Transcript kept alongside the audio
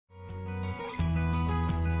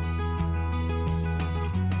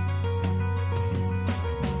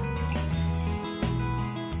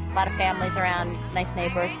lot of families around, nice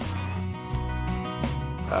neighbors.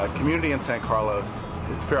 Community in San Carlos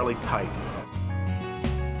is fairly tight.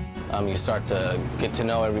 You start to get to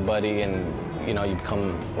know everybody, and you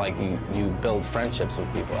become like you build friendships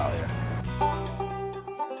with people out here.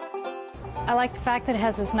 I like the fact that it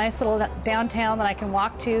has this nice little downtown that I can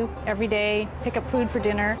walk to every day, pick up food for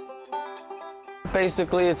dinner.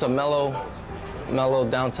 Basically, it's a mellow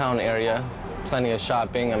downtown area. Plenty of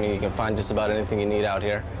shopping. I mean, you can find just about anything you need out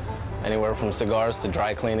here. Anywhere from cigars to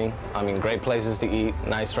dry cleaning. I mean, great places to eat,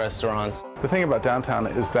 nice restaurants. The thing about downtown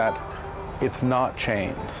is that it's not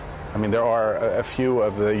chains. I mean, there are a few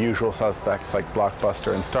of the usual suspects like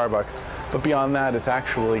Blockbuster and Starbucks, but beyond that, it's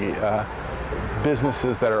actually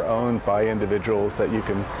businesses that are owned by individuals that you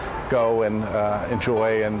can go and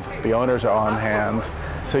enjoy, and the owners are on hand,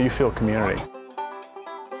 so you feel community.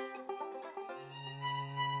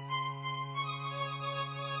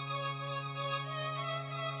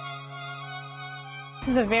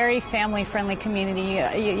 This is a very family-friendly community.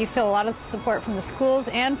 You feel a lot of support from the schools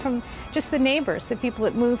and from just the neighbors, the people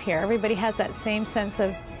that move here. Everybody has that same sense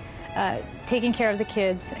of taking care of the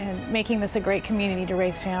kids and making this a great community to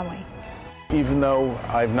raise family. Even though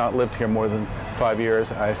I've not lived here more than 5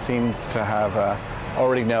 years, I seem to have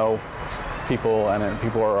already know people, and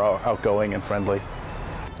people are outgoing and friendly.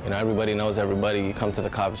 Everybody knows everybody. You come to the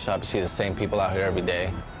coffee shop, you see the same people out here every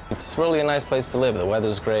day. It's really a nice place to live. The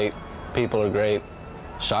weather's great, people are great.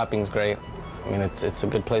 Shopping's great. I mean, it's a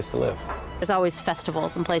good place to live. There's always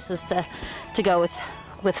festivals and places to go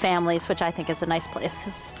with families, which I think is a nice place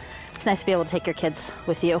because it's nice to be able to take your kids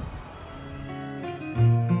with you.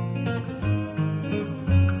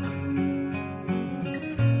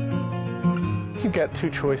 You get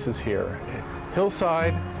two choices here: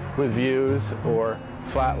 hillside with views, or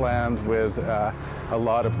flatland with a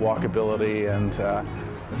lot of walkability, and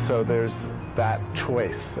so there's that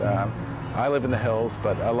choice. I live in the hills,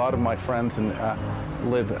 but a lot of my friends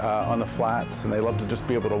live on the flats, and they love to just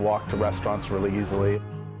be able to walk to restaurants really easily.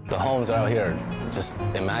 The homes out here are just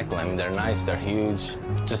immaculate. I mean, they're nice, they're huge.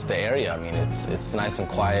 Just the area, I mean, it's nice and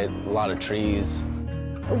quiet, a lot of trees.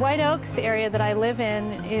 The White Oaks area that I live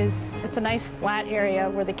in it's a nice flat area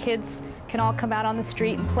where the kids can all come out on the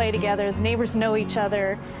street and play together. The neighbors know each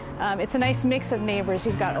other. It's a nice mix of neighbors.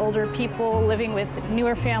 You've got older people living with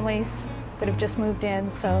newer families that have just moved in,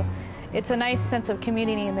 so it's a nice sense of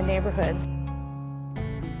community in the neighborhoods.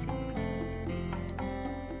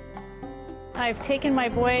 I've taken my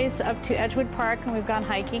boys up to Edgewood Park and we've gone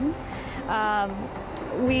hiking.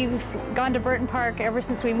 We've gone to Burton Park ever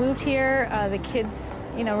since we moved here. The kids,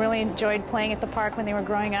 really enjoyed playing at the park when they were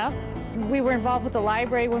growing up. We were involved with the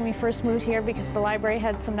library when we first moved here because the library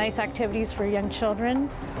had some nice activities for young children.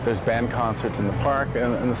 There's band concerts in the park,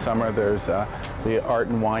 and in the summer there's the Art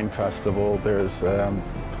and Wine Festival. There's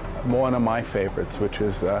one of my favorites, which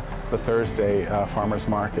is the Thursday farmers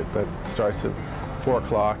market that starts at 4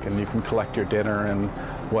 o'clock, and you can collect your dinner and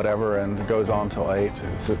whatever, and it goes on till 8.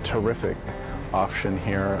 It's a terrific option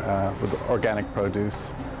here with organic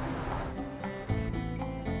produce.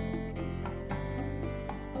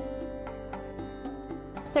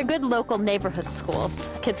 They're good local neighborhood schools.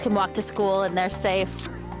 Kids can walk to school and they're safe.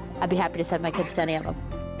 I'd be happy to send my kids to any of them.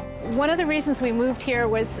 One of the reasons we moved here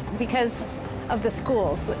was because of the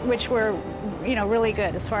schools, which were, really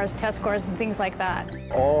good as far as test scores and things like that.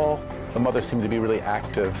 All the mothers seem to be really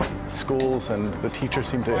active. Schools and the teachers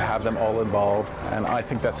seem to have them all involved, and I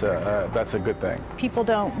think that's a good thing. People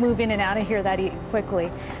don't move in and out of here that quickly.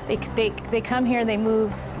 They come here, they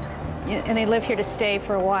move, and they live here to stay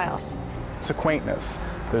for a while. It's a quaintness.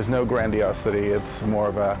 There's no grandiosity. It's more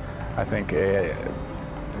of I think, a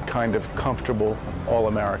kind of comfortable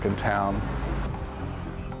all-American town.